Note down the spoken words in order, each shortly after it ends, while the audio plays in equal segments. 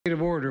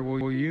Executive order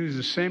will use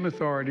the same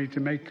authority to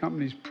make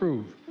companies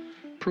prove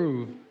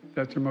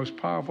that their most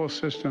powerful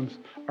systems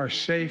are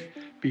safe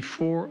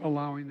before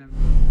allowing them.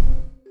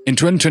 In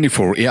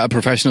 2024, AI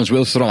professionals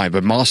will thrive by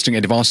mastering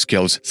advanced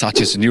skills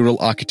such as neural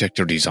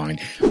architecture design,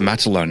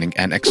 meta learning,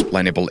 and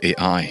explainable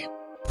AI.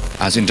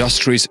 As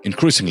industries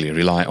increasingly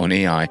rely on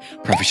AI,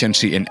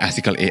 proficiency in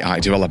ethical AI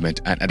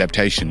development and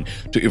adaptation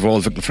to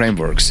evolving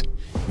frameworks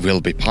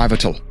will be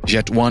pivotal.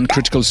 Yet one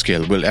critical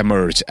skill will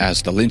emerge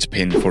as the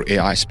linchpin for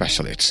AI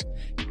specialists.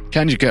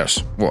 Can you guess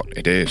what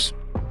it is?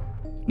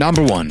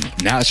 Number 1.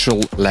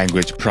 Natural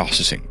language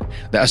processing.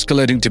 The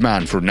escalating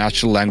demand for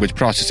natural language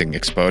processing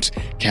experts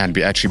can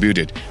be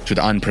attributed to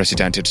the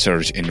unprecedented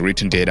surge in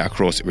written data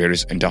across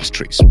various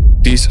industries.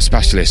 These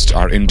specialists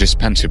are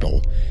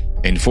indispensable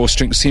in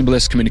fostering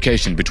seamless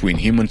communication between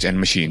humans and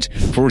machines,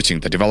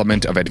 forging the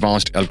development of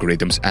advanced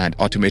algorithms and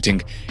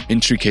automating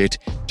intricate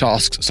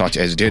tasks such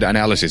as data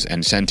analysis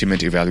and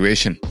sentiment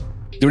evaluation.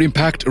 Their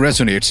impact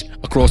resonates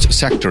across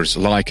sectors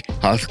like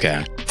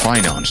healthcare,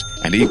 finance,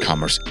 and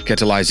e-commerce,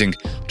 catalyzing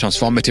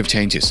transformative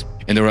changes.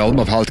 In the realm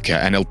of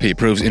healthcare, NLP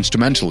proves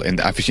instrumental in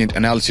the efficient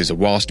analysis of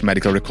vast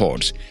medical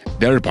records,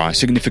 thereby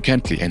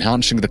significantly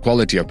enhancing the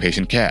quality of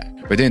patient care.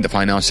 Within the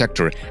finance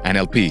sector,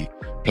 NLP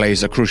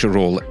plays a crucial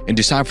role in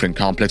deciphering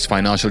complex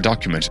financial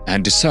documents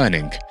and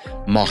discerning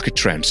market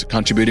trends,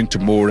 contributing to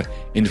more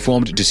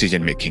informed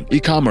decision-making.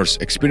 E-commerce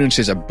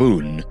experiences a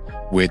boon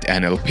with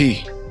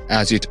NLP,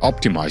 as it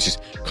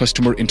optimizes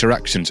customer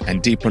interactions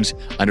and deepens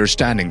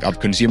understanding of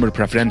consumer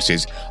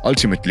preferences,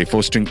 ultimately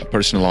fostering a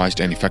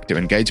personalized and effective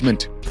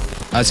engagement.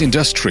 As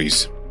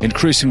industries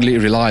increasingly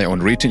rely on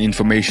written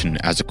information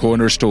as a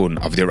cornerstone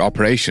of their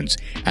operations,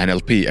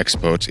 NLP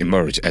experts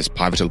emerge as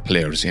pivotal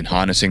players in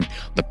harnessing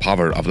the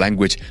power of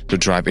language to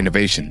drive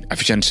innovation,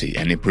 efficiency,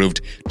 and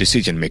improved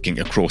decision-making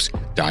across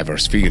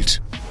diverse fields.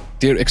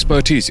 Their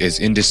expertise is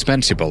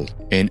indispensable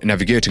in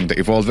navigating the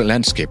evolving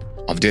landscape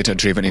of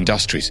data-driven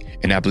industries,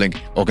 enabling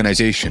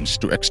organizations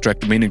to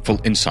extract meaningful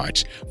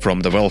insights from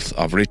the wealth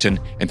of written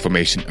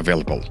information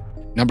available.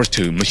 Number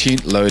 2. Machine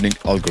learning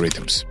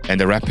algorithms. In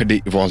the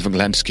rapidly evolving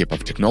landscape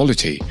of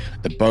technology,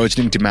 the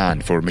burgeoning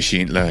demand for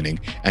machine learning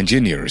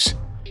engineers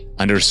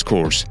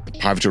underscores the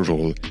pivotal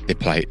role they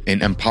play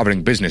in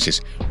empowering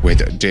businesses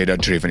with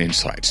data-driven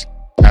insights.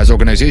 As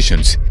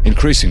organizations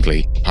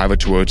increasingly pivot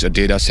towards a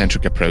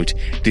data-centric approach,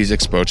 these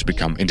experts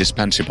become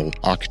indispensable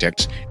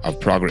architects of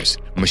progress.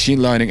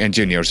 Machine learning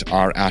engineers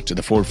are at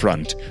the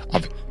forefront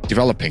of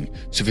developing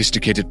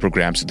sophisticated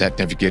programs that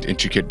navigate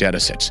intricate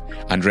datasets,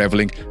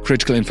 unraveling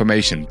critical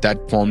information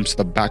that forms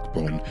the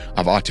backbone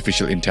of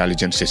artificial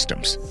intelligence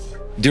systems.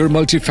 Their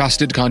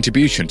multifaceted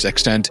contributions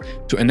extend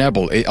to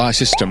enable AI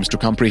systems to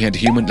comprehend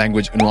human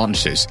language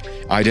nuances,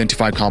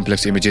 identify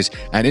complex images,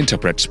 and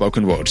interpret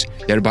spoken words,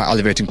 thereby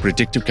elevating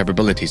predictive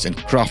capabilities and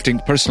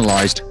crafting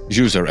personalized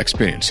user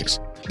experiences.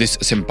 This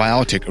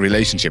symbiotic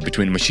relationship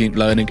between machine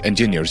learning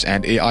engineers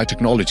and AI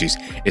technologies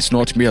is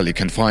not merely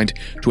confined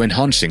to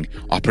enhancing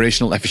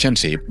operational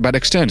efficiency, but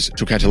extends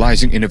to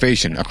catalyzing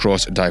innovation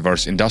across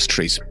diverse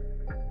industries.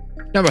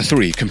 Number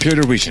 3.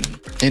 Computer vision.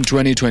 In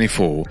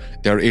 2024,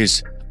 there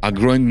is a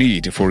growing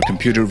need for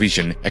computer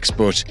vision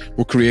experts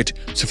who create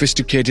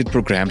sophisticated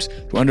programs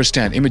to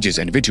understand images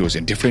and videos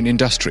in different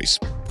industries.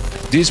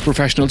 These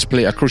professionals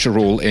play a crucial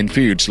role in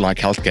fields like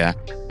healthcare,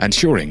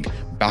 ensuring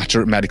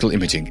better medical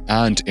imaging,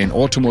 and in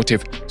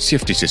automotive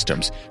safety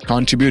systems,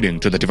 contributing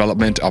to the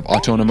development of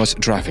autonomous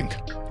driving.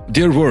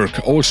 Their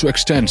work also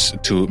extends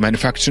to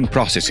manufacturing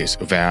processes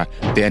where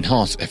they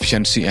enhance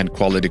efficiency and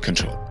quality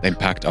control. The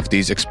impact of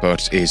these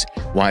experts is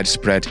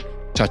widespread,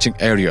 touching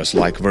areas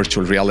like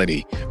virtual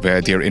reality,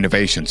 where their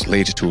innovations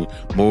lead to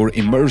more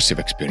immersive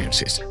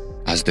experiences.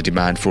 As the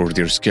demand for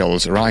their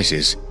skills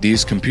rises,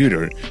 these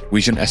computer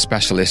vision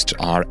specialists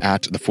are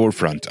at the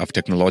forefront of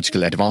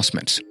technological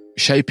advancements,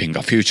 shaping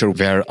a future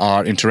where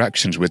our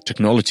interactions with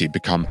technology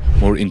become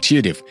more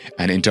intuitive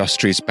and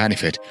industries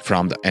benefit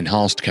from the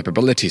enhanced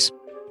capabilities.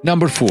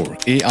 Number 4.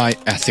 AI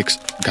ethics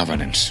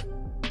governance.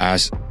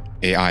 As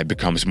AI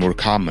becomes more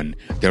common,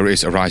 there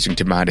is a rising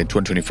demand in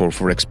 2024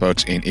 for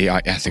experts in AI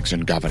ethics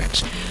and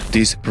governance.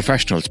 These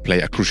professionals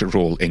play a crucial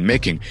role in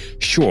making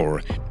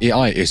sure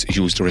AI is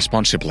used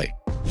responsibly.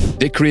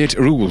 They create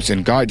rules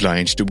and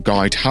guidelines to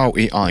guide how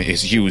AI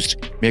is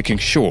used, making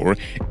sure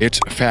it's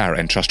fair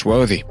and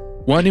trustworthy.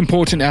 One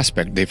important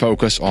aspect they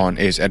focus on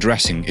is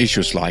addressing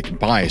issues like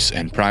bias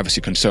and privacy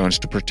concerns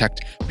to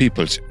protect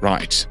people's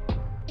rights.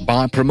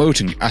 By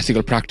promoting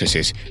ethical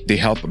practices, they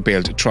help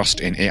build trust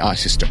in AI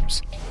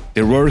systems.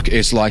 Their work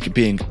is like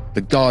being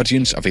the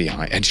guardians of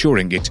AI,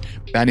 ensuring it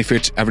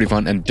benefits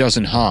everyone and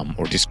doesn't harm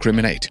or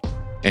discriminate.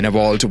 In a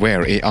world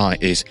where AI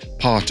is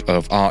part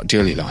of our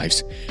daily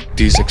lives,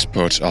 these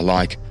experts are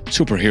like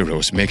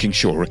superheroes, making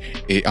sure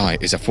AI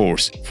is a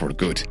force for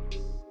good.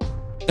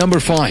 Number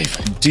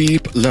 5.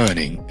 Deep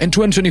learning. In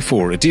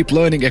 2024, deep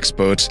learning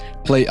experts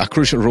play a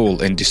crucial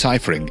role in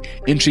deciphering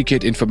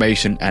intricate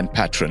information and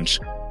patterns.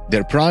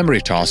 Their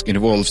primary task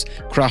involves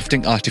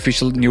crafting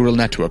artificial neural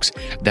networks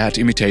that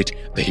imitate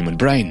the human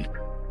brain.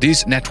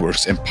 These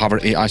networks empower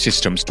AI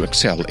systems to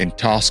excel in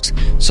tasks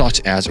such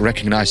as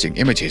recognizing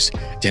images,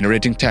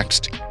 generating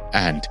text,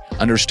 and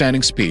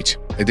understanding speech.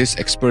 This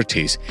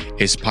expertise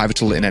is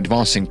pivotal in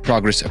advancing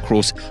progress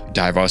across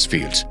diverse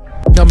fields.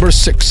 Number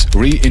 6.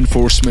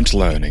 Reinforcement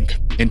learning.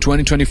 In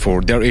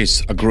 2024, there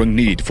is a growing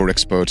need for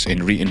experts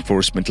in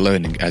reinforcement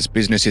learning as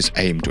businesses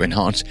aim to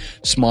enhance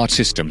smart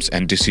systems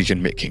and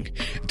decision-making.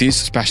 These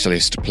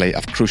specialists play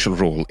a crucial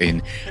role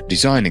in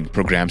designing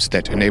programs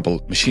that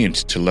enable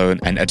machines to learn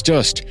and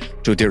adjust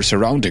to their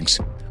surroundings.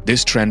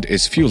 This trend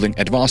is fueling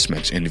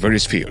advancements in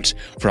various fields,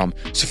 from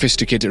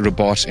sophisticated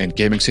robots and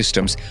gaming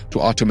systems to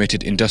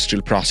automated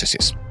industrial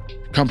processes.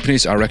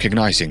 Companies are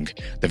recognizing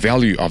the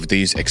value of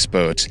these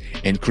experts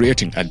in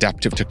creating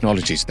adaptive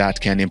technologies that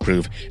can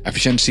improve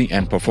efficiency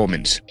and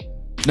performance.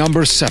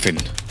 Number 7.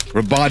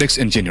 Robotics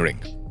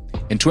engineering.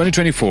 In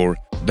 2024,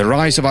 the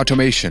rise of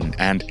automation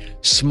and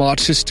smart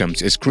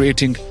systems is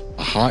creating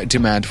a high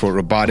demand for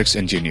robotics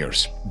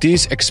engineers.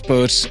 These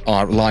experts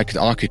are like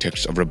the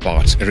architects of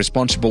robots,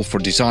 responsible for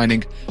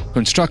designing,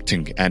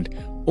 constructing, and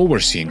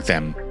overseeing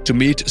them to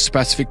meet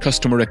specific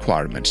customer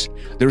requirements.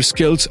 Their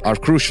skills are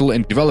crucial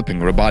in developing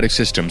robotic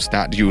systems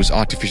that use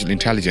artificial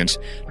intelligence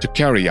to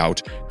carry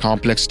out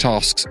complex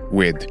tasks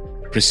with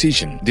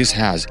precision. This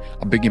has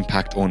a big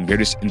impact on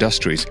various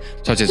industries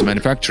such as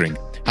manufacturing,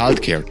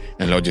 healthcare,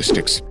 and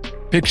logistics.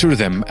 Picture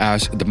them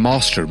as the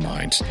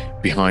masterminds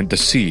behind the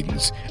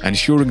scenes,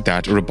 ensuring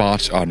that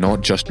robots are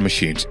not just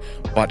machines,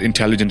 but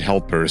intelligent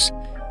helpers,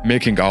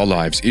 making our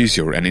lives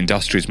easier and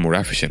industries more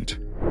efficient.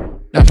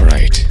 Number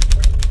 8.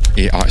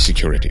 AI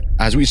security.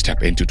 As we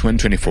step into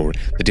 2024,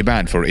 the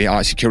demand for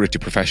AI security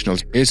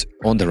professionals is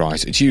on the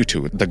rise due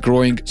to the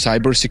growing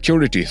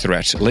cybersecurity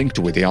threats linked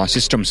with AI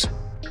systems.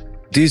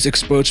 These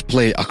experts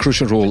play a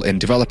crucial role in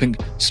developing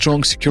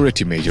strong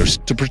security measures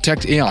to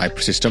protect AI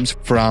systems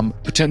from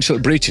potential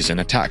breaches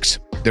and attacks.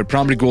 Their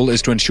primary goal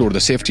is to ensure the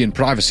safety and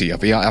privacy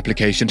of AI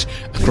applications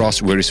across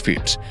various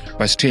fields.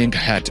 By staying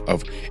ahead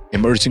of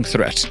emerging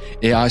threats,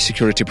 AI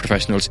security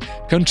professionals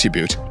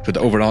contribute to the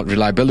overall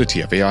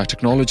reliability of AI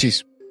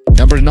technologies.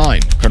 Number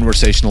 9.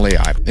 Conversational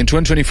AI. In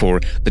 2024,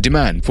 the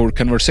demand for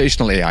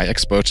conversational AI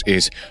experts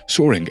is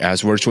soaring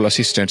as virtual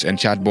assistants and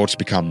chatbots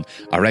become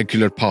a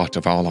regular part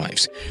of our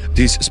lives.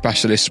 These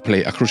specialists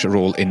play a crucial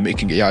role in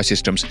making AI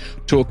systems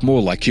talk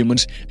more like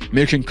humans,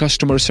 making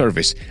customer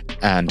service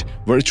and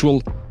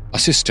virtual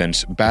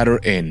assistants better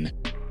in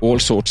all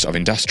sorts of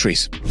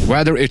industries.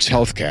 Whether it's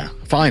healthcare,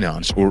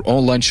 finance, or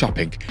online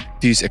shopping,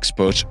 these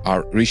experts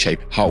are reshape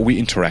how we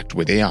interact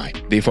with AI.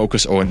 They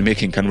focus on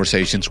making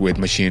conversations with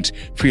machines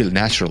feel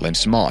natural and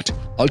smart,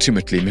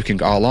 ultimately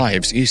making our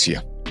lives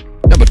easier.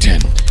 Number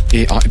 10.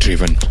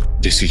 AI-driven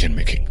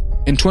decision-making.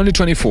 In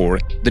 2024,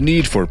 the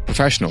need for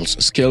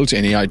professionals skilled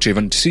in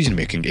AI-driven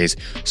decision-making is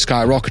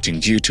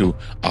skyrocketing due to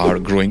our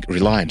growing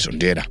reliance on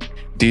data.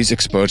 These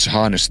experts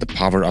harness the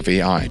power of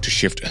AI to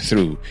shift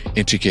through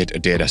intricate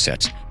data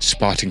sets,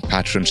 spotting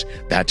patterns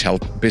that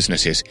help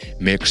businesses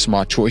make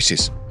smart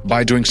choices.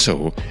 By doing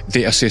so,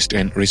 they assist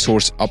in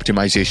resource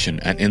optimization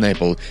and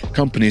enable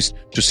companies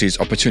to seize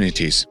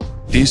opportunities.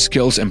 These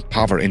skills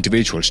empower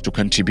individuals to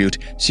contribute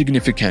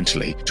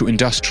significantly to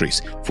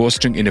industries,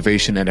 fostering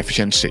innovation and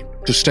efficiency.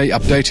 To stay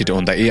updated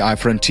on the AI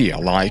frontier,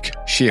 like,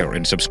 share,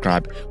 and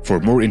subscribe for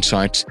more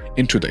insights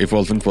into the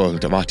evolving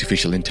world of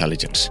artificial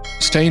intelligence.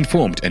 Stay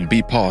informed and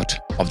be part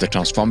of the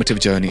transformative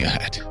journey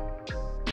ahead.